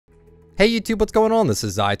Hey YouTube, what's going on? This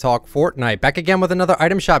is ITalkFortnite, back again with another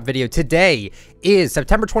item shop video. Today is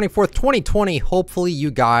September 24th, 2020. Hopefully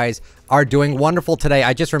you guys are doing wonderful today.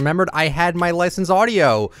 I just remembered I had my licensed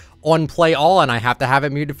audio on play all and I have to have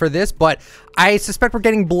it muted for this, but I suspect we're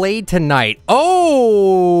getting Blade tonight.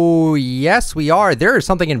 Oh, yes we are. There is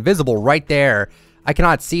something invisible right there. I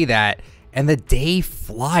cannot see that. And the day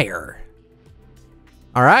flyer.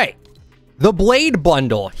 All right. The Blade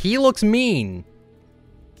bundle. He looks mean.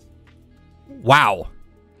 Wow.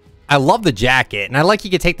 I love the jacket, and I like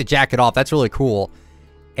you can take the jacket off. That's really cool.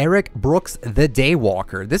 Eric Brooks, the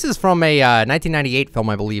Daywalker. This is from a 1998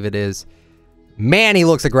 film, I believe it is. Man, he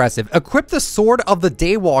looks aggressive. Equip the Sword of the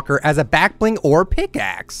Daywalker as a backbling or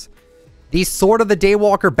pickaxe. The Sword of the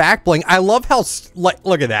Daywalker backbling. I love how,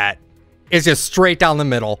 look at that. It's just straight down the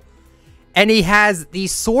middle. And he has the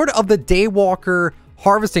Sword of the Daywalker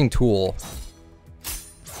harvesting tool.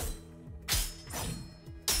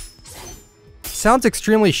 Sounds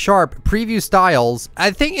extremely sharp. Preview styles. I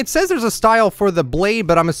think it says there's a style for the blade,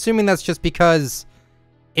 but I'm assuming that's just because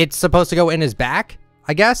it's supposed to go in his back,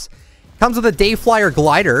 I guess. Comes with a Dayflyer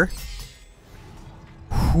glider.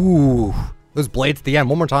 Ooh, those blades at the end.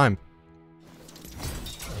 One more time.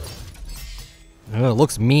 Oh, it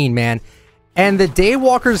looks mean, man. And the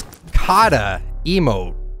Daywalker's Kata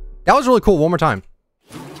emote. That was really cool. One more time.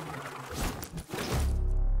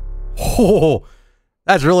 Oh,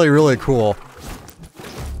 that's really, really cool.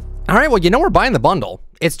 All right, well, you know we're buying the bundle.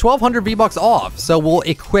 It's 1,200 V-Bucks off, so we'll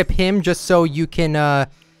equip him just so you can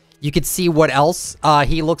see what else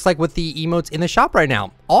he looks like with the emotes in the shop right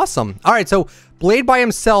now. Awesome. All right, so Blade by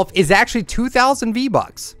himself is actually 2,000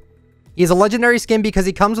 V-Bucks. He's a legendary skin because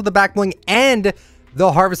he comes with the back bling and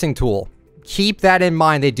the harvesting tool. Keep that in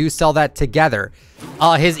mind. They do sell that together.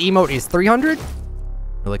 His emote is 300.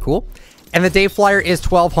 Really cool. And the Day Flyer is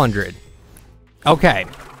 1,200. Okay,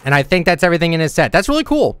 and I think that's everything in his set. That's really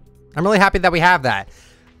cool. I'm really happy that we have that.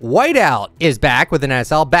 Whiteout is back with an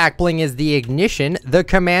SL. Back bling is the Ignition. The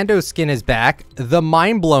Commando skin is back. The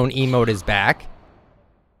Mind Blown emote is back.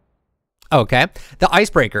 Okay. The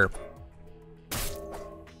Icebreaker.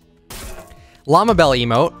 Llama Bell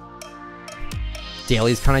emote.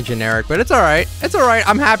 Daily's kind of generic, but it's all right. It's all right.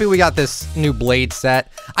 I'm happy we got this new Blade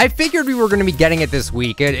set. I figured we were going to be getting it this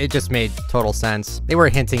week. It just made total sense. They were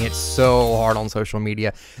hinting it so hard on social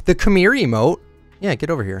media. The Khmer emote. Yeah,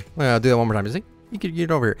 get over here. Well, I'll do that one more time. You can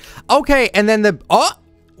get over here. Okay, and then the... Oh!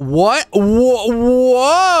 What? Whoa!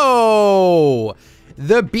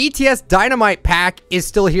 The BTS Dynamite pack is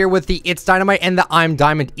still here with the It's Dynamite and the I'm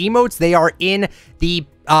Diamond emotes. They are in the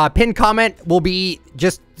pinned comment. Will be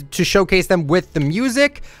just to showcase them with the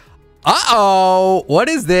music. Uh-oh! What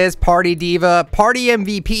is this? Party Diva, Party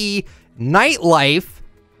MVP, Nightlife,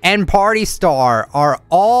 and Party Star are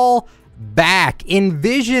all back.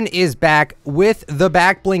 Envision is back with the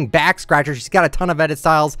back bling back scratcher. She's got a ton of edit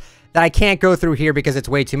styles that I can't go through here because it's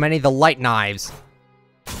way too many. The light knives.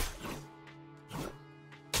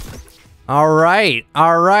 All right.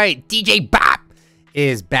 DJ Bop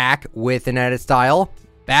is back with an edit style.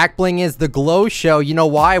 Back bling is the glow show. You know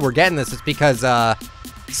why we're getting this? It's because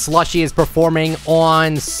Slushy is performing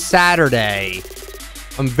on Saturday.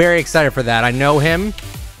 I'm very excited for that. I know him.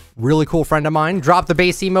 Really cool friend of mine. Drop the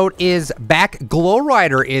Bass emote is back. Glow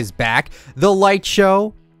Rider is back. The Light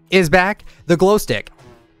Show is back. The Glow Stick.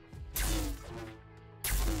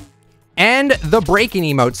 And the Breaking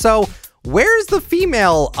emote. So, where's the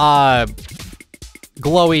female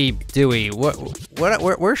glowy dewy?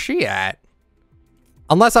 Where's she at?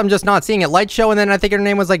 Unless I'm just not seeing it. Light Show, and then I think her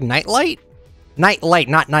name was like Nightlight? Nightlight,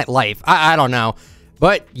 not Nightlife. I don't know.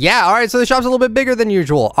 But yeah, all right, so the shop's a little bit bigger than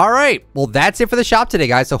usual. All right, well, that's it for the shop today,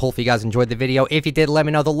 guys. So hopefully you guys enjoyed the video. If you did, let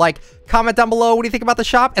me know. Comment down below. What do you think about the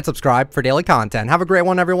shop? And subscribe for daily content. Have a great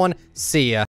one, everyone. See ya.